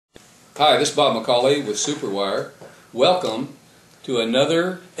Hi, this is Bob McCauley with Superwire. Welcome to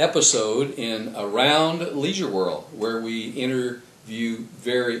another episode in Around Leisure World, where we interview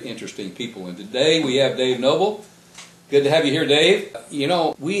very interesting people. And today we have Dave Noble. Good to have you here, Dave. You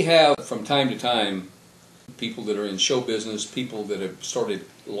know, we have from time to time people that are in show business, people that have started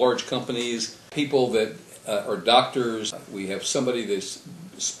large companies, people that are doctors. We have somebody that's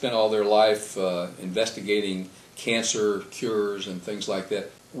spent all their life investigating cancer cures and things like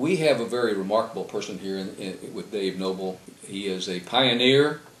that. We have a very remarkable person here with Dave Noble. He is a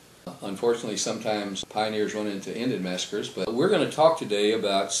pioneer. Unfortunately, sometimes pioneers run into Indian massacres, but we're going to talk today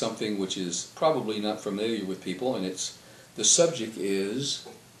about something which is probably not familiar with people, and the subject is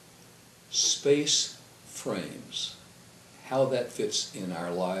space frames. How that fits in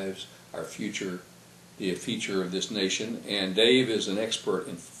our lives, our future, the future of this nation. And Dave is an expert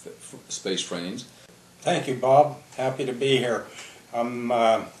in space frames. Thank you, Bob. Happy to be here.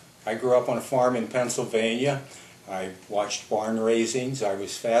 I grew up on a farm in Pennsylvania. I watched barn raisings. I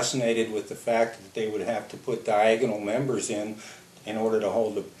was fascinated with the fact that they would have to put diagonal members in order to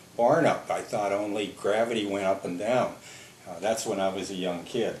hold the barn up. I thought only gravity went up and down. That's when I was a young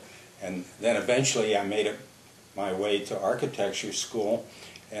kid. And then eventually I made my way to architecture school.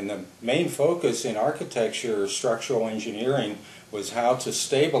 And the main focus in architecture or structural engineering was how to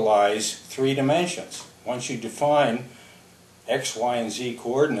stabilize 3 dimensions. Once you define X, Y, and Z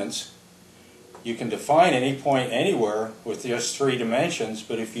coordinates, you can define any point anywhere with just 3 dimensions,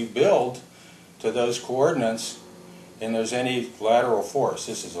 but if you build to those coordinates and there's any lateral force,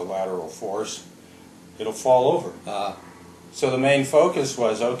 this is a lateral force, it'll fall over. So the main focus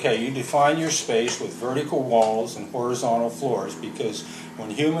was, okay, you define your space with vertical walls and horizontal floors, because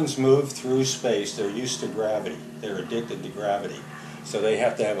when humans move through space, they're used to gravity. They're addicted to gravity. So they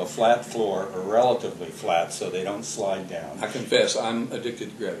have to have a flat floor, or relatively flat, so they don't slide down. I confess, I'm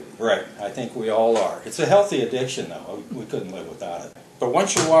addicted to gravity. Right, I think we all are. It's a healthy addiction, though. We couldn't live without it. But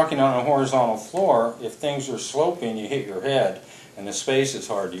once you're walking on a horizontal floor, if things are sloping, you hit your head, and the space is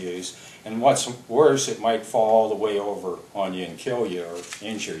hard to use. And what's worse, it might fall all the way over on you and kill you or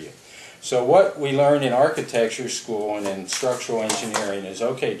injure you. So what we learned in architecture school and in structural engineering is,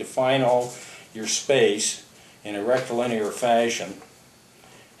 okay, define all your space in a rectilinear fashion,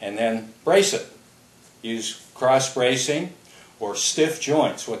 and then brace it. Use cross bracing or stiff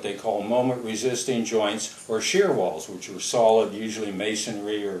joints, what they call moment resisting joints, or shear walls, which are solid, usually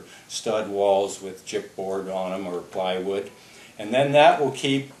masonry or stud walls with chipboard on them or plywood. And then that will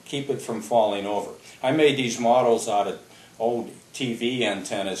keep it from falling over. I made these models out of old TV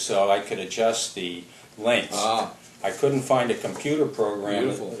antennas so I could adjust the lengths. I couldn't find a computer program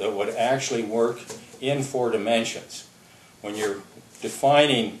that would actually work in 4 dimensions. When you're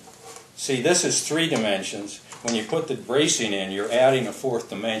defining, see, this is 3 dimensions. When you put the bracing in, you're adding a 4th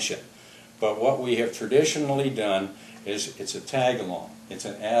dimension. But what we have traditionally done is it's a tag-along. It's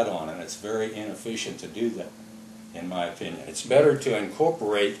an add-on, and it's very inefficient to do that, in my opinion. It's better to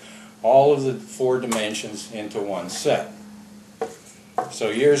incorporate all of the 4 dimensions into one set. So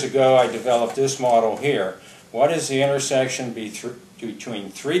years ago I developed this model here. What is the intersection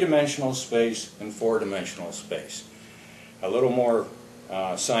between 3-dimensional space and 4-dimensional space? A little more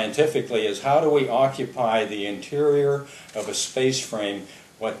scientifically is, how do we occupy the interior of a space frame,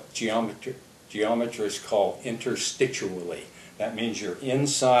 what geometrists call interstitially. That means you're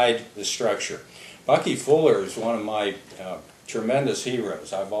inside the structure. Bucky Fuller is one of my tremendous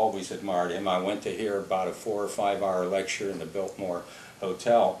heroes. I've always admired him. I went to hear about a 4 or 5 hour lecture in the Biltmore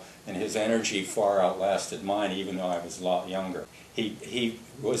Hotel, and his energy far outlasted mine, even though I was a lot younger. He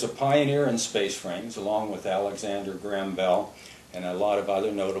was a pioneer in space frames, along with Alexander Graham Bell and a lot of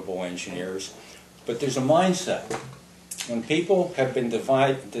other notable engineers. But there's a mindset. When people have been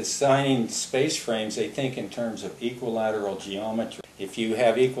designing space frames, they think in terms of equilateral geometry. If you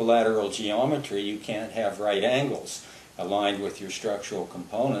have equilateral geometry, you can't have right angles aligned with your structural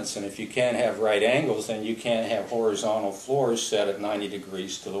components, and if you can't have right angles, then you can't have horizontal floors set at 90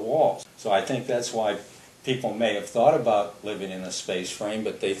 degrees to the walls. So I think that's why people may have thought about living in a space frame,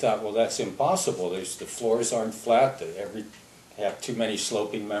 but they thought, well, that's impossible. The floors aren't flat, they have too many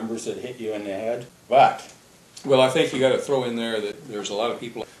sloping members that hit you in the head. But well, I think you got to throw in there that there's a lot of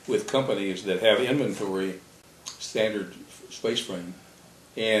people with companies that have inventory standard space frame,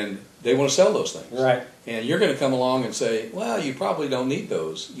 and they want to sell those things. Right. And you're going to come along and say, well, you probably don't need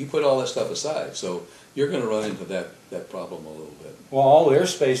those. You put all that stuff aside. So you're going to run into that problem a little bit. Well, all their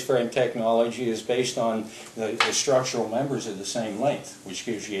space frame technology is based on the structural members of the same length, which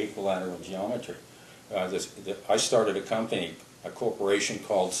gives you equilateral geometry. I started a company, a corporation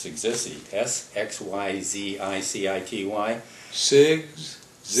called Sxyzicity, Sxyzicity.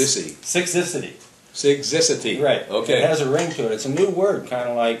 Sxyzicity. Sxyzicity. Right. Okay. It has a ring to it. It's a new word, kind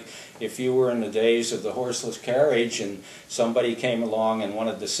of like if you were in the days of the horseless carriage and somebody came along and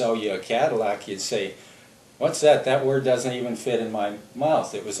wanted to sell you a Cadillac, you'd say, "What's that? That word doesn't even fit in my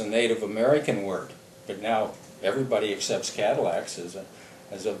mouth." It was a Native American word. But now everybody accepts Cadillacs as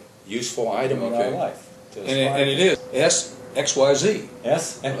a useful item in our life. And it is Sxyz.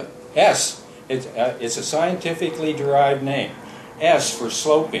 S. It's a scientifically derived name. S for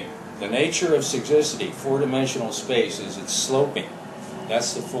sloping. The nature of Sxyzicity, four-dimensional space, is it's sloping.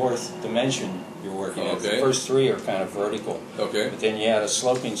 That's the fourth dimension you're working at. The first three are kind of vertical. Okay. But then you add a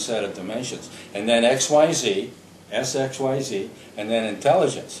sloping set of dimensions. And then XYZ, SXYZ, and then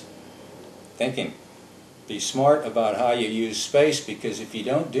intelligence. Thinking. Be smart about how you use space, because if you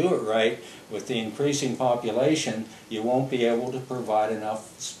don't do it right, with the increasing population, you won't be able to provide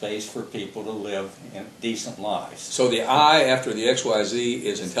enough space for people to live in decent lives. So the I after the XYZ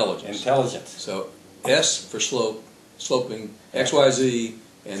is intelligence. Intelligence. So S for sloping, XYZ,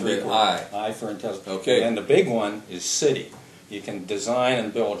 and then I. I for intelligence. Okay. And the big one is city. You can design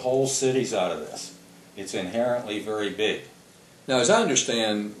and build whole cities out of this. It's inherently very big. Now, as I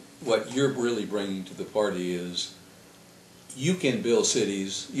understand, what you're really bringing to the party is you can build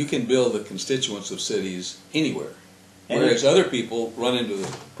cities, you can build the constituents of cities anywhere. Whereas other people run into the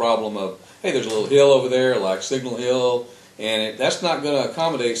problem of, hey, there's a little hill over there, like Signal Hill, and that's not going to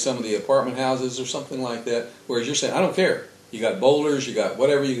accommodate some of the apartment houses or something like that. Whereas you're saying, I don't care. You got boulders, you got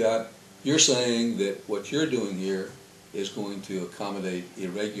whatever you got. You're saying that what you're doing here is going to accommodate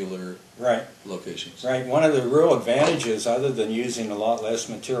irregular locations. Right. One of the real advantages, other than using a lot less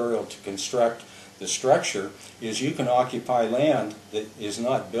material to construct the structure, is you can occupy land that is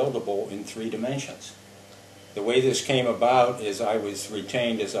not buildable in 3 dimensions. The way this came about is I was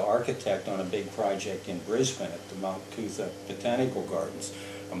retained as an architect on a big project in Brisbane at the Mount Cootha Botanical Gardens,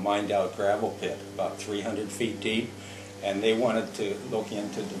 a mined-out gravel pit about 300 feet deep. And they wanted to look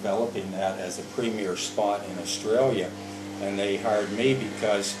into developing that as a premier spot in Australia. And they hired me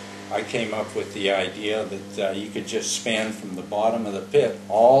because I came up with the idea that you could just span from the bottom of the pit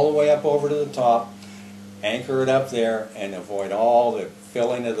all the way up over to the top, anchor it up there, and avoid all the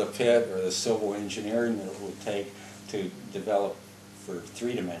filling of the pit or the civil engineering that it would take to develop for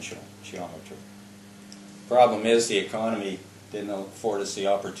 3-dimensional geometry. Problem is, the economy didn't afford us the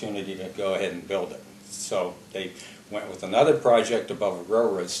opportunity to go ahead and build it. So they went with another project above a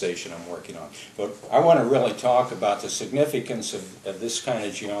railroad station I'm working on. But I want to really talk about the significance of this kind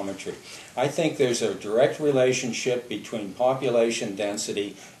of geometry. I think there's a direct relationship between population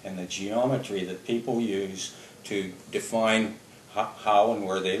density and the geometry that people use to define how and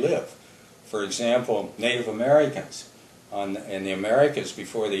where they live. For example, Native Americans in the Americas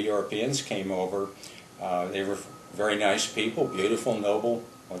before the Europeans came over, they were very nice people, beautiful, noble,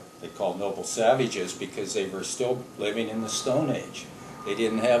 what they called noble savages, because they were still living in the Stone Age. They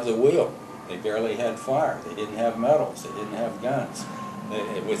didn't have the wheel. They barely had fire. They didn't have metals. They didn't have guns.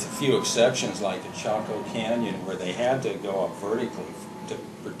 With a few exceptions like the Chaco Canyon, where they had to go up vertically to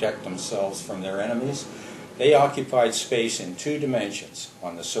protect themselves from their enemies, they occupied space in 2 dimensions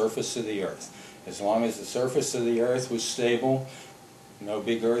on the surface of the earth. As long as the surface of the earth was stable, no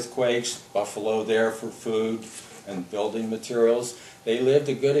big earthquakes, buffalo there for food and building materials, they lived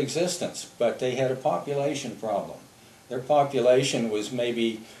a good existence, but they had a population problem. Their population was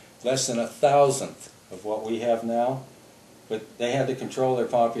maybe less than 1,000th of what we have now, but they had to control their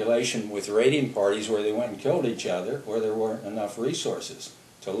population with raiding parties where they went and killed each other, where there weren't enough resources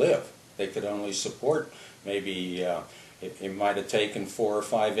to live. They could only support maybe, it might have taken 4 or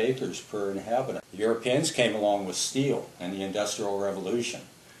 5 acres per inhabitant. The Europeans came along with steel and the Industrial Revolution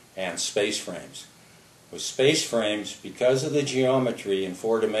and space frames. With space frames, because of the geometry in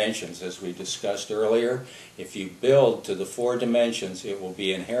 4 dimensions, as we discussed earlier, if you build to the 4 dimensions, it will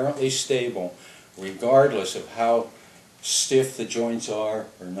be inherently stable regardless of how stiff the joints are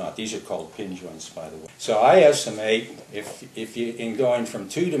or not. These are called pin joints, by the way. So I estimate if you, in going from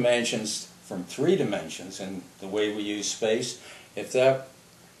 2 dimensions, from 3 dimensions, and the way we use space, if that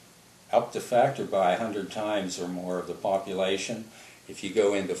upped the factor by 100 times or more of the population, if you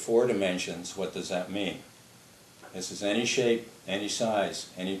go into 4 dimensions, what does that mean? This is any shape, any size,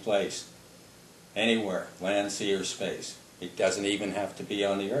 any place, anywhere, land, sea, or space. It doesn't even have to be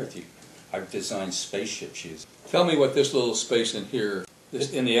on the Earth. I've designed spaceships using. Tell me what this little space in here,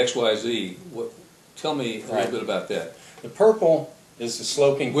 in the XYZ, tell me a little bit about that. The purple is the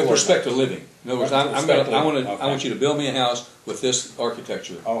sloping with respect to living. In other words, I I want you to build me a house with this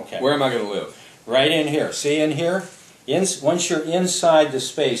architecture. Okay. Where am I going to live? Right in here. See in here? Once you're inside the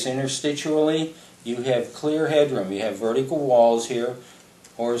space interstitially, you have clear headroom. You have vertical walls here,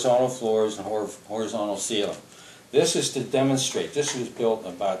 horizontal floors, and horizontal ceiling. This is to demonstrate, this was built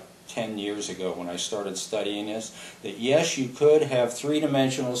about 10 years ago when I started studying this, that yes, you could have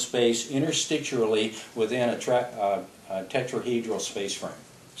three-dimensional space interstitially within a tetrahedral space frame.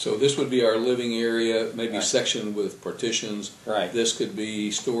 So this would be our living area, maybe Right. sectioned with partitions. Right. This could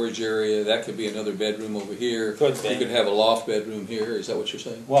be storage area. That could be another bedroom over here. Could be. You could have a loft bedroom here. Is that what you're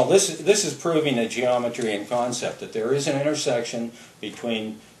saying? Well, this is proving the geometry and concept, that there is an intersection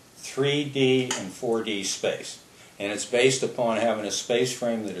between 3D and 4D space. And it's based upon having a space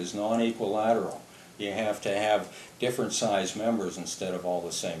frame that is non-equilateral. You have to have different size members instead of all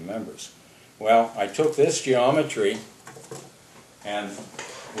the same members. Well, I took this geometry and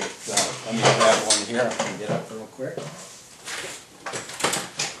let me grab one here. I can get up real quick.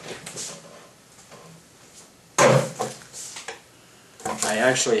 I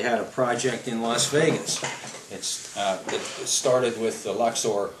actually had a project in Las Vegas. It started with the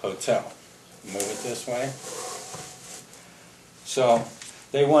Luxor Hotel. Move it this way. So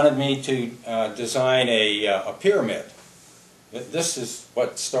they wanted me to design a pyramid. This is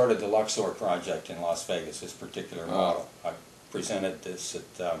what started the Luxor project in Las Vegas, this particular model. I presented this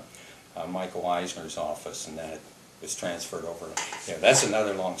at Michael Eisner's office, and then it was transferred over. Yeah, that's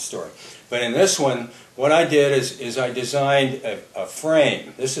another long story. But in this one, what I did is I designed a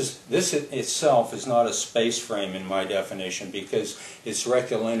frame. This itself is not a space frame in my definition because it's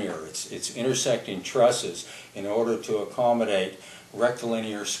rectilinear. It's intersecting trusses in order to accommodate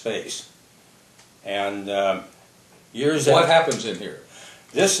rectilinear space. And what happens in here?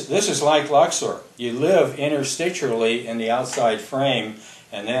 This is like Luxor. You live interstitially in the outside frame,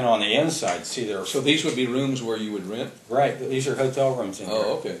 and then on the inside, see there. So these would be rooms where you would rent? Right. These are hotel rooms in here.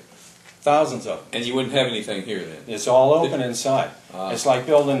 Oh, okay. Thousands of them. And you wouldn't have anything here then? It's all open inside. It's like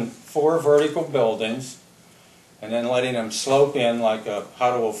building 4 vertical buildings and then letting them slope in like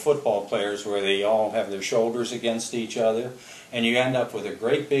how do football players, where they all have their shoulders against each other, and you end up with a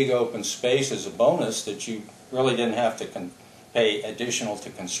great big open space as a bonus that you really didn't have to pay additional to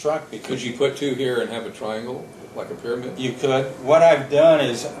construct. Because could you put 2 here and have a triangle, like a pyramid? You could. What I've done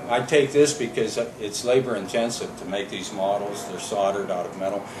is I take this because it's labor intensive to make these models. They're soldered out of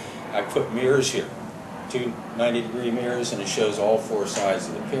metal. I put mirrors here, 2 90-degree mirrors, and it shows all 4 sides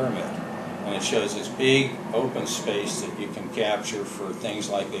of the pyramid. And it shows this big open space that you can capture for things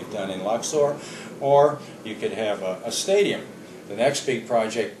like they've done in Luxor, or you could have a stadium. The next big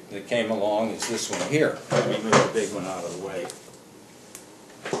project that came along is this one here. Let me move the big one out of the way.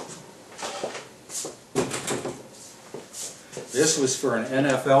 This was for an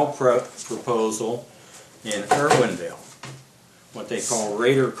NFL proposal in Irwindale, what they call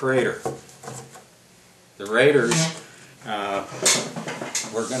Raider Crater. The Raiders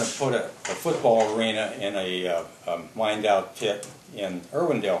were going to put a football arena in a mined-out pit in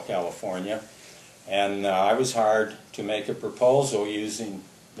Irwindale, California, and I was hired to make a proposal using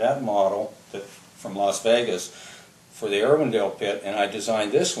that model from Las Vegas for the Irwindale pit, and I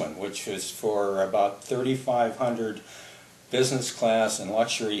designed this one, which was for about 3,500 business class and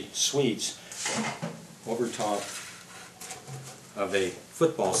luxury suites over top of a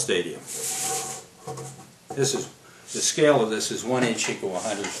football stadium. This is the scale of this is 1 inch equal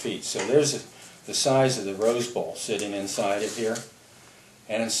 100 feet. So there's the size of the Rose Bowl sitting inside it here.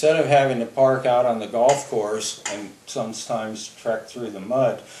 And instead of having to park out on the golf course and sometimes trek through the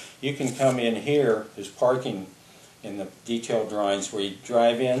mud, you can come in here. There's parking in the detailed drawings where you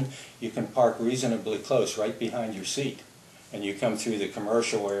drive in. You can park reasonably close, right behind your seat. And you come through the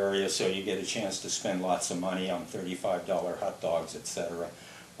commercial area, so you get a chance to spend lots of money on $35 hot dogs, etc.,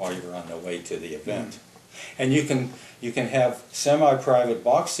 while you're on the way to the event. And you can have semi-private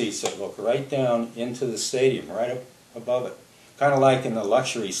box seats that look right down into the stadium, right up above it. Kind of like in the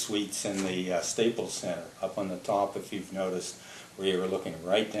luxury suites in the Staples Center, up on the top, if you've noticed, where you were looking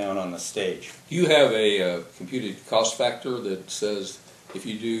right down on the stage. Do you have a computed cost factor that says if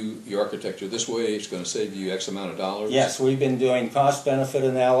you do your architecture this way, it's going to save you X amount of dollars? Yes, we've been doing cost-benefit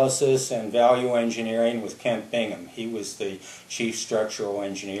analysis and value engineering with Kent Bingham. He was the chief structural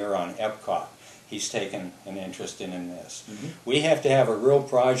engineer on Epcot. He's taken an interest in this. Mm-hmm. We have to have a real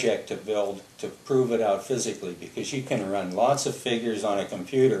project to build to prove it out physically, because you can run lots of figures on a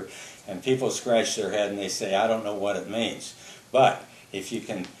computer and people scratch their head and they say, I don't know what it means. But if you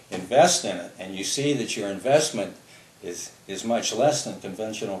can invest in it and you see that your investment is much less than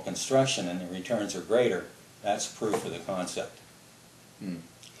conventional construction and the returns are greater, that's proof of the concept. Hmm.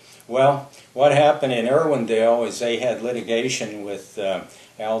 Well, what happened in Irwindale is they had litigation with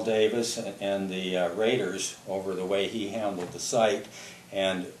Al Davis and the Raiders over the way he handled the site,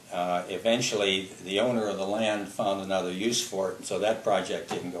 and eventually the owner of the land found another use for it, and so that project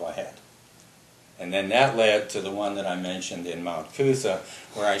didn't go ahead. And then that led to the one that I mentioned in Mount Cootha,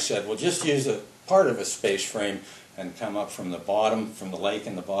 where I said, well, just use a part of a space frame and come up from the bottom, from the lake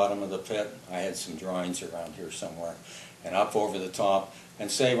in the bottom of the pit. I had some drawings around here somewhere, and up over the top, and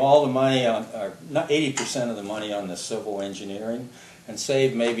save all the money on, not 80% of the money on the civil engineering, and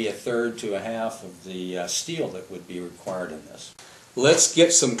save maybe a third to a half of the steel that would be required in this. Let's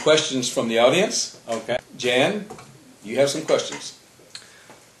get some questions from the audience. Okay. Jan, you have some questions.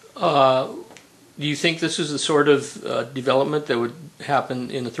 Do you think this is the sort of development that would happen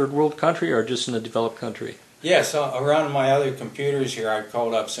in a third world country or just in a developed country? Yes, around my other computers here I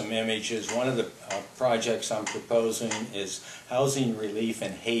called up some images. One of the projects I'm proposing is housing relief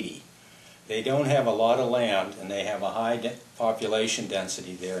in Haiti. They don't have a lot of land, and they have a high population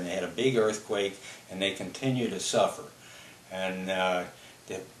density there, and they had a big earthquake, and they continue to suffer. And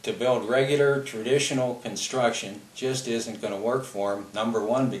to build regular, traditional construction just isn't going to work for them. Number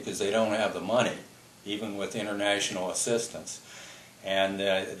one, because they don't have the money, even with international assistance. And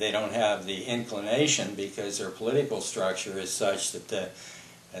they don't have the inclination because their political structure is such that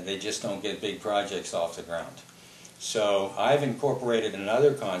they just don't get big projects off the ground. So I've incorporated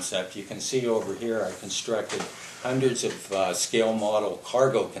another concept. You can see over here I constructed hundreds of scale model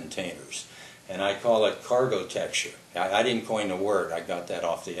cargo containers, and I call it cargo texture. I didn't coin the word, I got that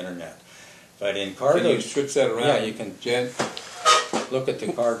off the internet. But in cargo... Can you switch that around? Yeah, you can. Jan? Look at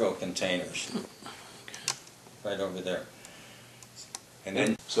the cargo containers. Right over there. And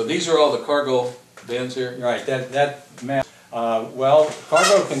then, so these are all the cargo bins here? right, that map. Well,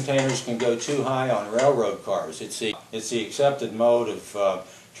 cargo containers can go too high on railroad cars. It's the accepted mode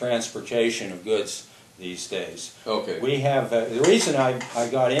of transportation of goods these days. Okay. We have the reason I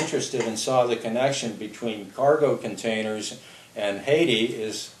got interested and saw the connection between cargo containers and Haiti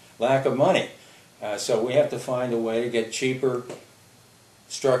is lack of money. So we have to find a way to get cheaper,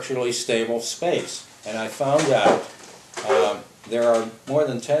 structurally stable space. And I found out there are more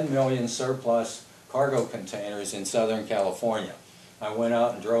than 10 million surplus cargo containers in Southern California. I went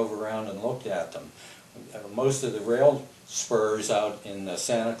out and drove around and looked at them. Most of the rail spurs out in the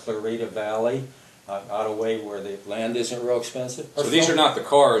Santa Clarita Valley, out of way where the land isn't real expensive. So these are not the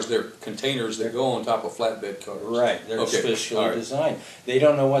cars, they're containers that go on top of flatbed cars. Right, they're specially designed. They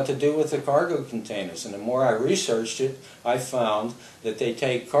don't know what to do with the cargo containers, and the more I researched it, I found that they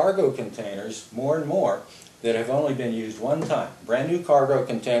take cargo containers more and more that have only been used one time. Brand new cargo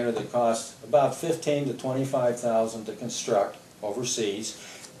container that costs about $15,000 to $25,000 to construct overseas.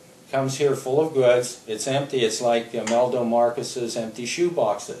 Comes here full of goods. It's empty. It's like Meldo Marcus's empty shoe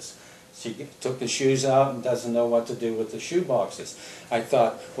boxes. She took the shoes out and doesn't know what to do with the shoe boxes. I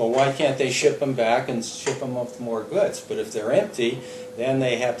thought, well, why can't they ship them back and ship them with more goods? But if they're empty, then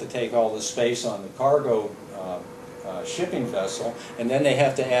they have to take all the space on the cargo shipping vessel, and then they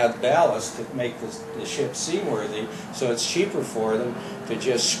have to add ballast to make the ship seaworthy, so it's cheaper for them to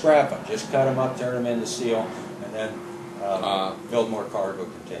just scrap them, just cut them up, turn them into steel, and then build more cargo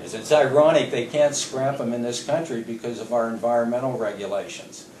containers. It's ironic they can't scrap them in this country because of our environmental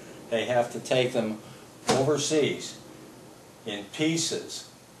regulations. They have to take them overseas in pieces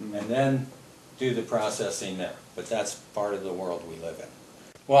and then do the processing there. But that's part of the world we live in.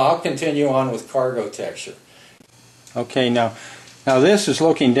 Well, I'll continue on with cargo texture. Okay, now this is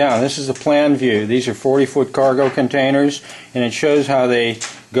looking down. This is a plan view. These are 40-foot cargo containers, and it shows how they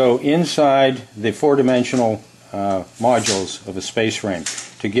go inside the four-dimensional modules of a space frame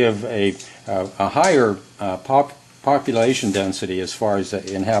to give a higher population density as far as the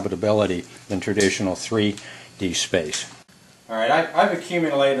inhabitability than traditional 3D space. All right, I've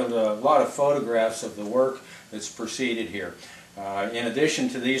accumulated a lot of photographs of the work that's proceeded here. In addition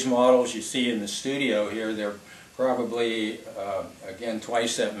to these models you see in the studio here, there are probably, again,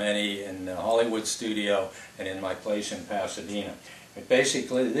 twice that many in the Hollywood studio and in my place in Pasadena. But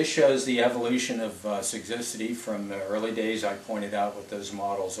basically, this shows the evolution of Sxyzicity from the early days I pointed out with those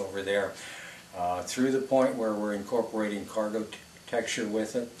models over there, through the point where we're incorporating cargo texture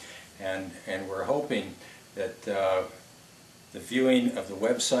with it, and we're hoping that the viewing of the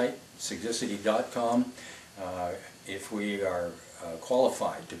website, Sxyzicity.com, if we are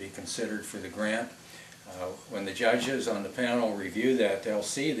qualified to be considered for the grant, when the judges on the panel review that, they'll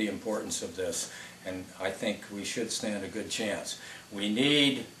see the importance of this, and I think we should stand a good chance. We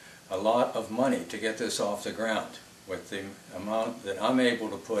need a lot of money to get this off the ground. With the amount that I'm able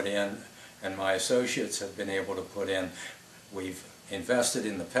to put in and my associates have been able to put in, we've invested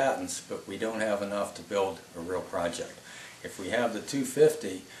in the patents, but we don't have enough to build a real project. If we have the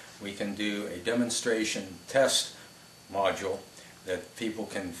 250, we can do a demonstration test module that people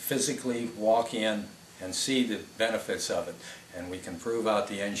can physically walk in and see the benefits of it. And we can prove out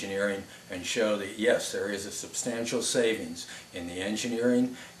the engineering and show that yes, there is a substantial savings in the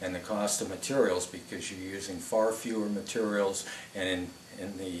engineering and the cost of materials, because you're using far fewer materials, and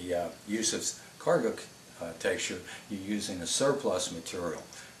in the use of cargo texture, you're using a surplus material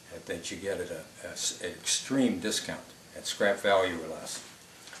that you get at an extreme discount, at scrap value or less.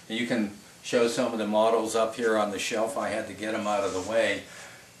 And you can show some of the models up here on the shelf. I had to get them out of the way,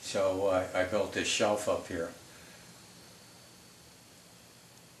 so I built this shelf up here.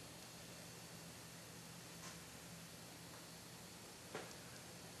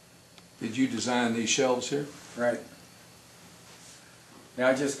 Did you design these shelves here? Right. Now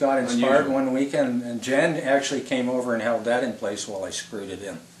I just got inspired Unusual. one weekend, and Jen actually came over and held that in place while I screwed it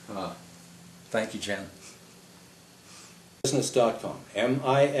in. Thank you, Jen. Business.com.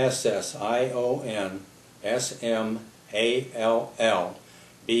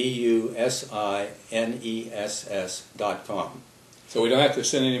 MISSIONSMALLBUSINESS.com. So we don't have to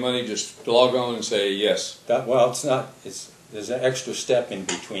send any money, just log on and say yes. Well, it's not. There's an extra step in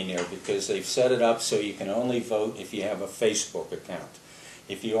between there, because they've set it up so you can only vote if you have a Facebook account.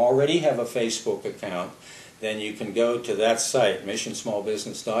 If you already have a Facebook account, then you can go to that site,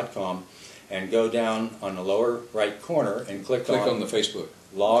 missionsmallbusiness.com, and go down on the lower right corner and click on the Facebook.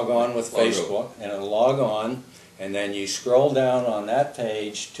 Log on with Facebook, and it'll log on, and then you scroll down on that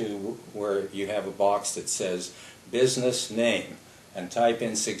page to where you have a box that says business name, and type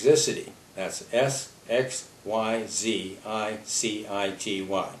in Sxyzicity. That's Sxyzicity.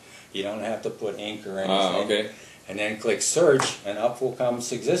 You don't have to put ink or anything. Okay. And then click search, and up will come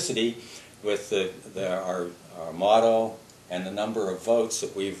Sxyzicity with our motto and the number of votes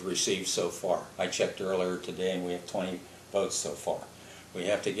that we've received so far. I checked earlier today, and we have 20 votes so far. We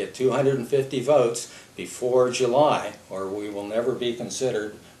have to get 250 votes before July, or we will never be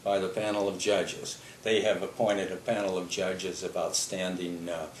considered by the panel of judges. They have appointed a panel of judges of outstanding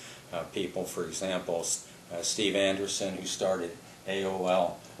people. For example, Steve Anderson, who started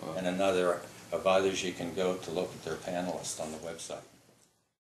AOL, and another of others. You can go to look at their panelists on the website.